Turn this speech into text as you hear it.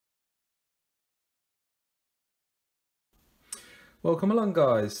Welcome along,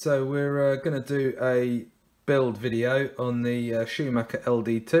 guys. So we're going to do a build video on the Schumacher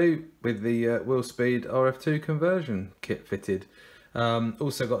LD2 with the Willspeed RF2 conversion kit fitted.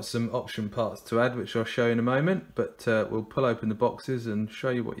 Also got some option parts to add, which I'll show you in a moment, but we'll pull open the boxes and show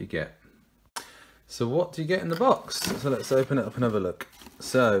you what you get. So what do you get in the box? So let's open it up and have a look.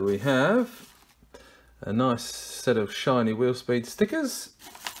 So we have a nice set of shiny Willspeed stickers,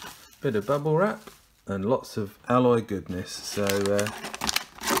 bit of bubble wrap, and lots of alloy goodness. So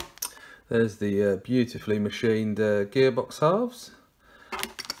there's the beautifully machined gearbox halves.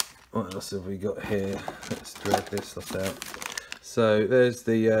 What else have we got here? Let's drag this lot out. So there's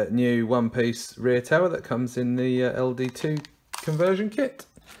the new one-piece rear tower that comes in the LD2 conversion kit.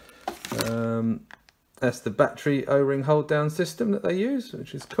 That's the battery O-ring hold down system that they use,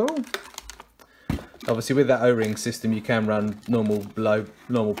 which is cool. Obviously with that O-ring system you can run normal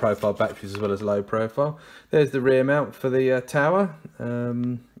profile batteries as well as low profile. There's the rear mount for the tower,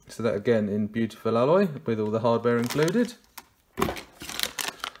 so that again in beautiful alloy with all the hardware included.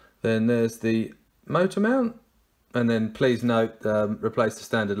 Then there's the motor mount, and then please note replace the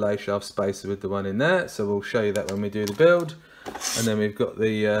standard lay shaft spacer with the one in there, so we'll show you that when we do the build. And then we've got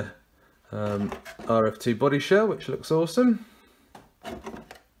the RF2 body shell, which looks awesome.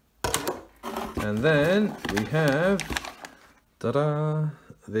 And then we have, ta-da,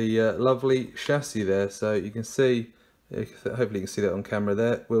 the lovely chassis there. So you can see, hopefully you can see that on camera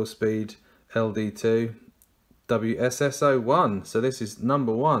there, Willspeed LD2 WSS01. So this is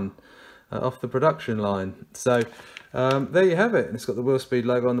number one off the production line. So there you have it. And it's got the Willspeed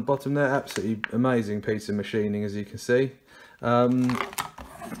logo on the bottom there. Absolutely amazing piece of machining, as you can see.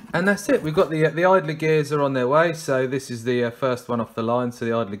 And that's it. We've got the idler gears are on their way, so this is the first one off the line. So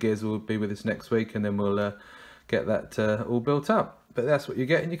the idler gears will be with us next week, and then we'll get that all built up. But that's what you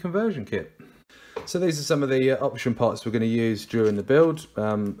get in your conversion kit. So these are some of the option parts we're going to use during the build,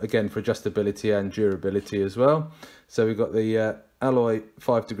 again for adjustability and durability as well. So we've got the alloy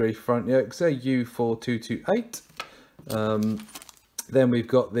 5-degree front yokes there, U4228. Then we've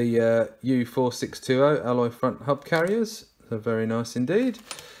got the U4620 alloy front hub carriers. So very nice indeed.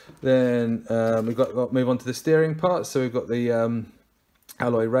 Then we've got move on to the steering part. So we've got the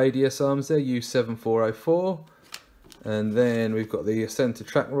alloy radius arms there, U7404, and then we've got the centre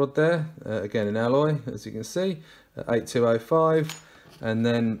track rod there, again in alloy, as you can see, 8205, and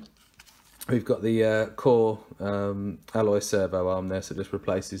then we've got the core alloy servo arm there, so it just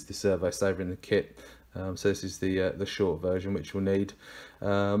replaces the servo saver in the kit. So this is the short version, which we'll need.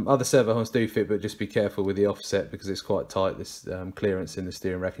 Other servo arms do fit, but just be careful with the offset because it's quite tight, this clearance in the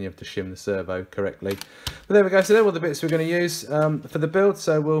steering rack, and you have to shim the servo correctly. But there we go. So they're all the bits we're going to use for the build.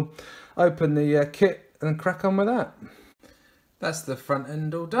 So we'll open the kit and crack on with that. That's the front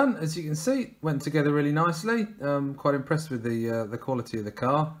end all done. As you can see, went together really nicely. Quite impressed with the quality of the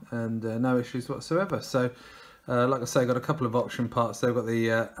car, and no issues whatsoever. So like I say, got a couple of option parts. They've got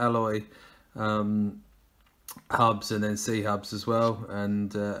the alloy hubs and then C hubs as well,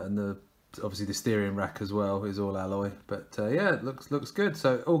 and obviously the steering rack as well is all alloy. But yeah, it looks good.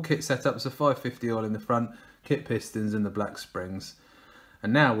 So all kit setups are 550 oil in the front, kit pistons and the black springs.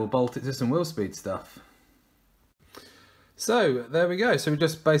 And now we'll bolt it to some Willspeed stuff. So there we go. So we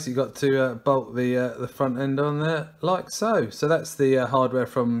just basically got to bolt the front end on there like so. So that's the hardware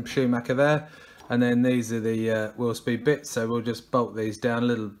from Schumacher there. And then these are the Willspeed bits, so we'll just bolt these down, a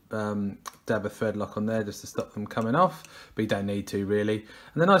little dab of thread lock on there just to stop them coming off, but you don't need to really.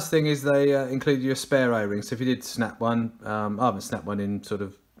 And the nice thing is they include your spare O-ring, so if you did snap one, I haven't snapped one in sort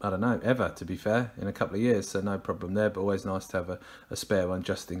of, I don't know, ever to be fair, in a couple of years, so no problem there, but always nice to have a spare one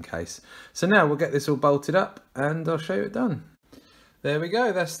just in case. So now we'll get this all bolted up and I'll show you it done. There we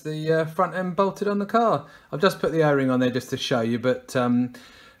go, that's the front end bolted on the car. I've just put the O-ring on there just to show you, but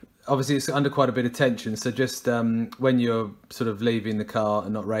obviously it's under quite a bit of tension, so just when you're sort of leaving the car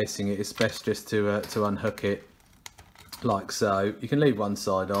and not racing it, it's best just to unhook it like so. You can leave one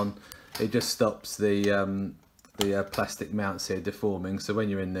side on, it just stops the plastic mounts here deforming, so when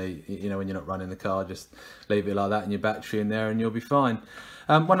you're in the, when you're not running the car, just leave it like that and your battery in there and you'll be fine.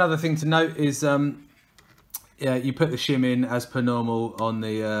 One other thing to note is yeah, you put the shim in as per normal on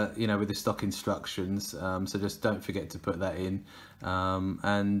the, with the stock instructions, so just don't forget to put that in,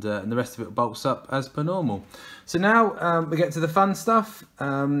 and the rest of it bolts up as per normal. So now we get to the fun stuff.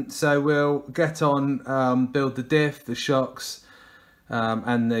 So we'll get on, build the diff, the shocks,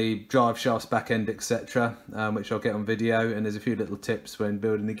 and the drive shafts, back end, etc., which I'll get on video, and there's a few little tips when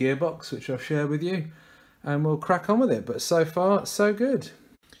building the gearbox, which I'll share with you, and we'll crack on with it. But so far, so good.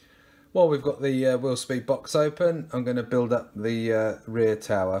 While we've got the Willspeed box open, I'm going to build up the rear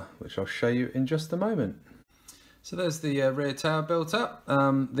tower, which I'll show you in just a moment. So there's the rear tower built up.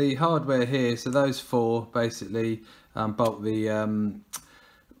 The hardware here, so those four basically bolt the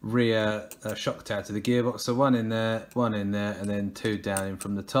rear shock tower to the gearbox. So one in there, and then two down in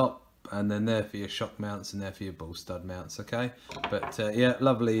from the top. And then there for your shock mounts and there for your ball stud mounts, okay? But yeah,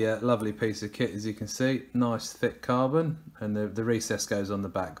 lovely piece of kit, as you can see. Nice thick carbon, and the recess goes on the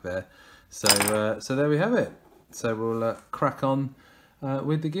back there. So so there we have it. So we'll crack on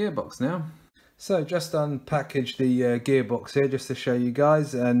with the gearbox now. So just unpackaged the gearbox here just to show you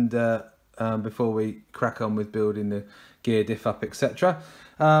guys, and before we crack on with building the gear diff up, etc.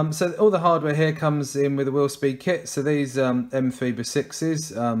 So all the hardware here comes in with a Willspeed kit. So these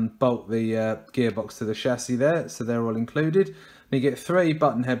M3x6s bolt the gearbox to the chassis there, so they're all included. And you get 3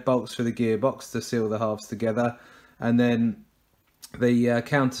 button head bolts for the gearbox to seal the halves together, and then the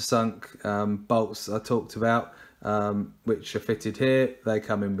countersunk bolts I talked about, which are fitted here, they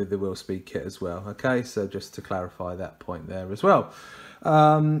come in with the Willspeed kit as well. Okay, so just to clarify that point there as well.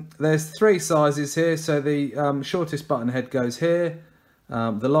 There's 3 sizes here, so the shortest button head goes here.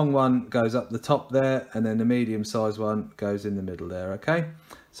 The long one goes up the top there, and then the medium size one goes in the middle there, okay?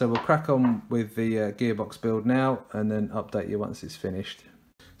 So we'll crack on with the gearbox build now, and then update you once it's finished.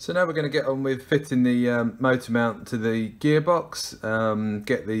 So now we're going to get on with fitting the motor mount to the gearbox,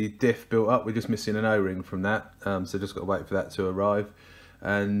 get the diff built up. We're just missing an O-ring from that, so just got to wait for that to arrive,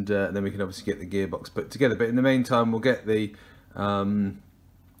 and then we can obviously get the gearbox put together. But in the meantime, we'll get the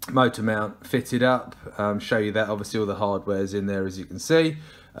motor mount fitted up, show you that. Obviously all the hardware's in there, as you can see,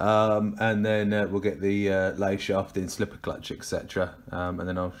 and then we'll get the lay shaft in, slipper clutch, etc., and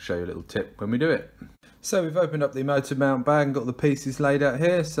then I'll show you a little tip when we do it. So we've opened up the motor mount bag and got the pieces laid out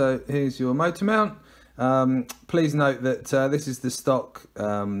here. So here's your motor mount. Please note that this is the stock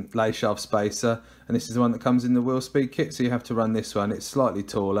lay shaft spacer, and this is the one that comes in the Willspeed kit, so you have to run this one. It's slightly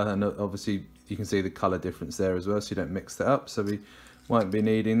taller, and obviously you can see the colour difference there as well, so you don't mix that up. So we won't be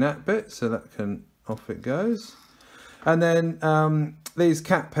needing that bit, so that can, off it goes. And then these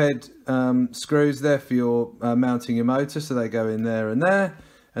cap head screws there for your mounting your motor, so they go in there and there.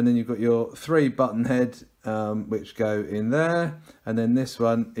 And then you've got your 3 button head which go in there, and then this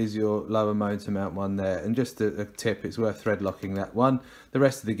one is your lower motor mount one there. And just a tip, it's worth thread locking that one. The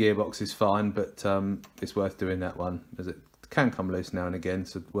rest of the gearbox is fine, but it's worth doing that one, as it can come loose now and again,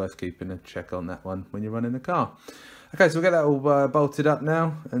 so worth keeping a check on that one when you're running the car. Okay, so we'll get that all bolted up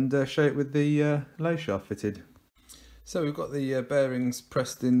now and show it with the lay shaft fitted. So we've got the bearings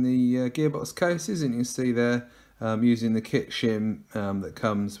pressed in the gearbox cases, and you can see there using the kit shim that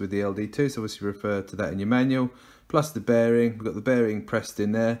comes with the LD2, so obviously refer to that in your manual, plus the bearing. We've got the bearing pressed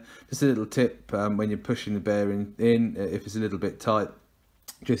in there. Just a little tip, when you're pushing the bearing in, if it's a little bit tight,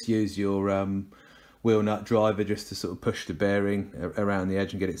 just use your wheel nut driver just to sort of push the bearing around the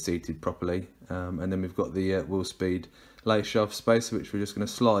edge and get it seated properly. And then we've got the Willspeed lay shaft spacer, which we're just going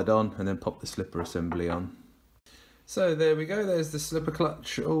to slide on and then pop the slipper assembly on. So there we go, there's the slipper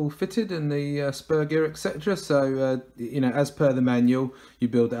clutch all fitted and the spur gear, etc. So you know, as per the manual, you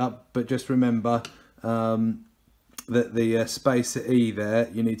build it up, but just remember that the spacer E there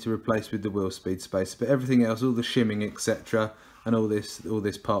you need to replace with the Willspeed spacer, but everything else, all the shimming, etc., and all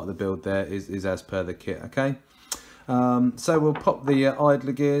this part of the build there is as per the kit. Okay, so we'll pop the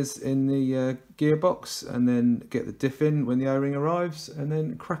idler gears in the gearbox and then get the diff in when the O-ring arrives, and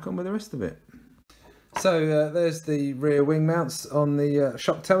then crack on with the rest of it. So there's the rear wing mounts on the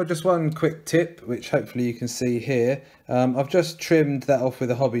shock tower. Just one quick tip, which hopefully you can see here. I've just trimmed that off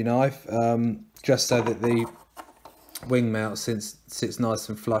with a hobby knife, just so that the wing mount sits nice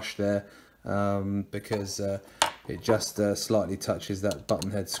and flush there, because it just slightly touches that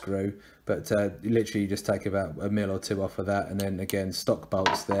button head screw. But literally you just take about 1 mil or 2 off of that, and then again stock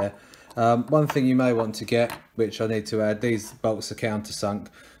bolts there. One thing you may want to get, which I need to add, these bolts are countersunk,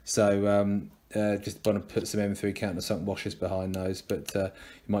 so just want to put some M3 countersunk washers behind those, but you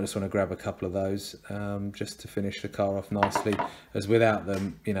might just want to grab a couple of those just to finish the car off nicely, as without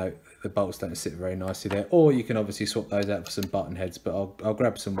them, you know, the bolts don't sit very nicely there. Or you can obviously swap those out for some button heads, but I'll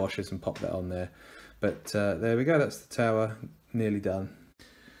grab some washers and pop that on there. But there we go, that's the tower nearly done.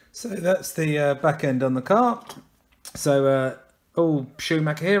 So that's the back end on the car. So all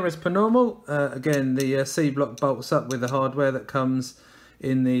Schumacher here as per normal. Again, the C-block bolts up with the hardware that comes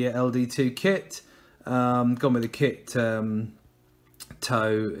in the LD2 kit. Gone with the kit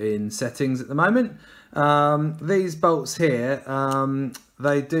toe in settings at the moment. These bolts here,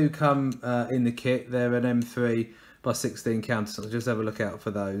 they do come in the kit. They're an M3x16 countersunk, so just have a look out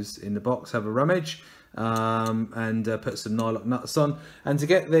for those in the box, have a rummage, and put some nylock nuts on. And to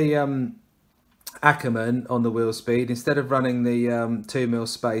get the Ackerman on the Willspeed, instead of running the 2 mil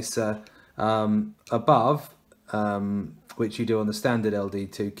spacer above, which you do on the standard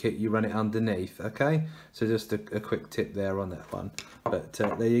LD2 kit, you run it underneath. Okay, so just a quick tip there on that one. But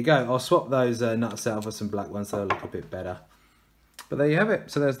there you go. I'll swap those nuts out for some black ones so they'll look a bit better. But there you have it.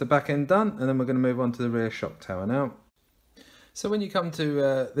 So there's the back end done, and then we're going to move on to the rear shock tower now. So when you come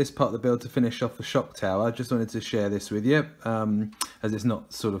to this part of the build to finish off the shock tower, I just wanted to share this with you, as it's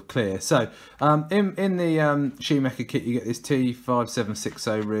not sort of clear. So in the Schumacher kit, you get this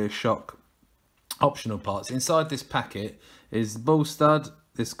T5760 rear shock optional parts. Inside this packet is the ball stud,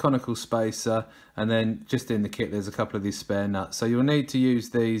 this conical spacer, and then just in the kit there's a couple of these spare nuts. So you'll need to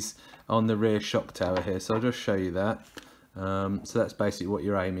use these on the rear shock tower here. So I'll just show you that. So that's basically what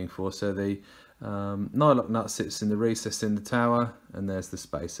you're aiming for. So the nylock nut sits in the recess in the tower, and there's the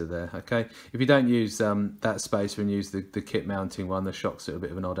spacer there. Okay, if you don't use that spacer and use the kit mounting one, the shock's at a bit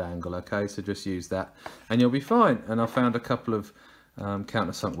of an odd angle. Okay, so just use that and you'll be fine. And I found a couple of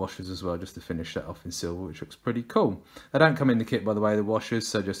countersunk washers as well, just to finish that off in silver, which looks pretty cool. They don't come in the kit, by the way, the washers,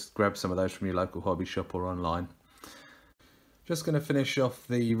 so just grab some of those from your local hobby shop or online. Just going to finish off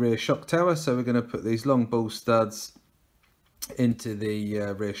the rear shock tower, so we're going to put these long ball studs into the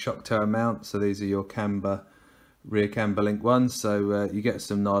rear shock tower mount. So these are your rear camber link ones. So you get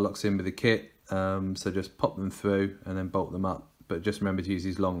some nylocks in with the kit, so just pop them through and then bolt them up, but just remember to use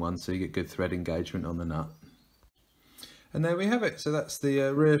these long ones so you get good thread engagement on the nut. And there we have it. So that's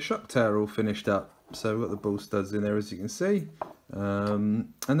the rear shock tower all finished up. So we've got the ball studs in there, as you can see,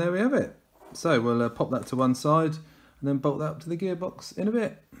 and there we have it. So we'll pop that to one side and then bolt that up to the gearbox in a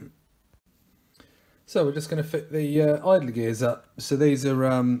bit. So we're just going to fit the idler gears up. So these are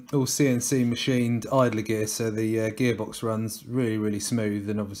all CNC machined idler gears, so the gearbox runs really smooth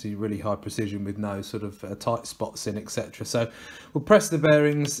and obviously really high precision with no sort of tight spots in, etc. So we'll press the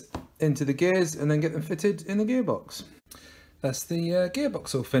bearings into the gears and then get them fitted in the gearbox. That's the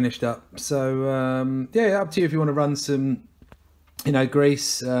gearbox all finished up. So yeah, up to you if you want to run some,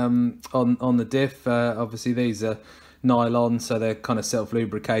 grease on the diff. Obviously these are nylon, so they're kind of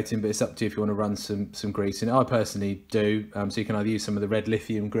self-lubricating, but it's up to you if you want to run some grease in it. I personally do, so you can either use some of the red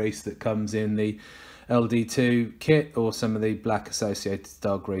lithium grease that comes in the LD2 kit or some of the black associated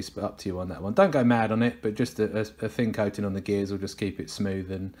style grease, but up to you on that one. Don't go mad on it, but just a thin coating on the gears will just keep it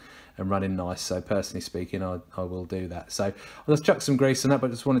smooth and running nice. So personally speaking, I will do that. So I'll just chuck some grease on that, but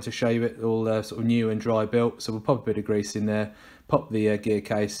I just wanted to show you it all sort of new and dry built. So we'll pop a bit of grease in there, pop the gear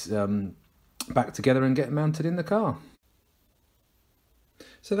case back together and get it mounted in the car.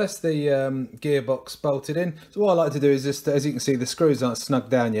 So that's the gearbox bolted in. So what I like to do is just, as you can see, the screws aren't snug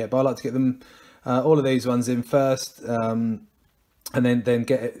down yet, but I like to get them, all of these ones in first, and then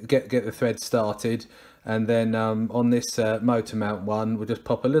get the thread started. And then on this motor mount one, we'll just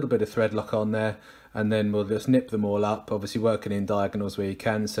pop a little bit of thread lock on there, and then we'll just nip them all up, obviously working in diagonals where you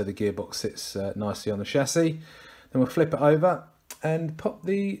can, so the gearbox sits nicely on the chassis. Then we'll flip it over and pop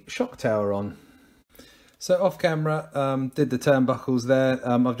the shock tower on. So off camera, did the turnbuckles there.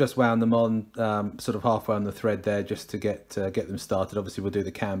 I've just wound them on, sort of halfway on the thread there, just to get them started. Obviously we'll do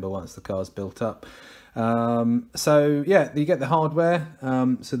the camber once the car's built up. So yeah, you get the hardware.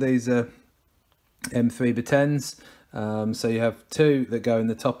 So these are M3x10s. So you have two that go in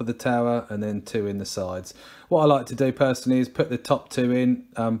the top of the tower and then two in the sides. What I like to do personally is put the top two in,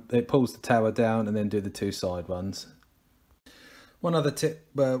 it pulls the tower down, and then do the two side ones. One other tip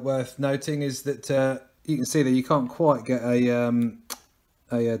worth noting is that you can see that you can't quite get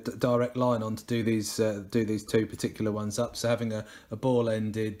a direct line on to do these two particular ones up. So having a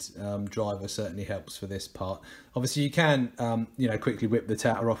ball-ended driver certainly helps for this part. Obviously you can quickly whip the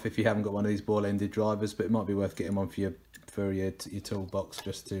tower off if you haven't got one of these ball-ended drivers, but it might be worth getting one for your toolbox,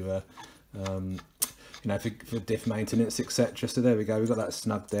 just to for diff maintenance, etc. So there we go, we've got that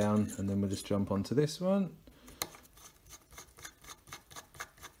snug down, and then we'll just jump onto this one.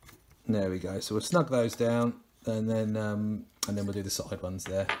 There we go. So we'll snug those down, and then we'll do the side ones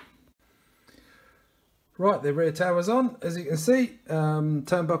there. Right, the rear tower's on, as you can see.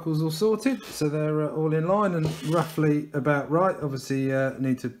 Turnbuckles all sorted, so they're all in line and roughly about right. Obviously,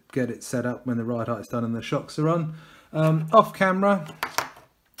 need to get it set up when the ride height's done and the shocks are on. Off camera,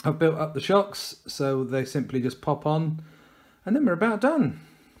 I've built up the shocks, so they simply just pop on, and then we're about done.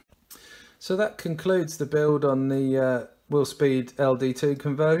 So that concludes the build on the Willspeed LD2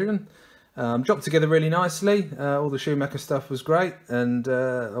 conversion. Dropped together really nicely. All the Schumacher stuff was great, and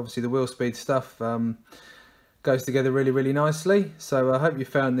obviously the Willspeed stuff goes together really nicely. So I hope you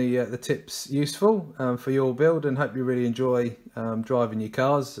found the tips useful for your build, and hope you really enjoy driving your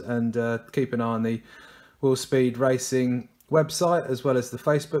cars. And keep an eye on the Willspeed Racing website as well as the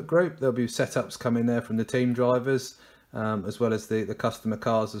Facebook group. There'll be setups coming there from the team drivers, as well as the customer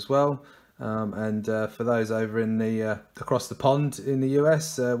cars as well. And for those over in the across the pond in the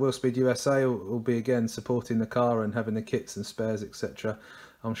US, Willspeed USA will be again supporting the car and having the kits and spares, etc.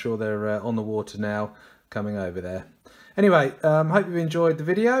 I'm sure they're on the water now, coming over there. Anyway, hope you've enjoyed the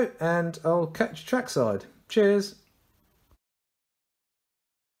video, and I'll catch you trackside. Cheers.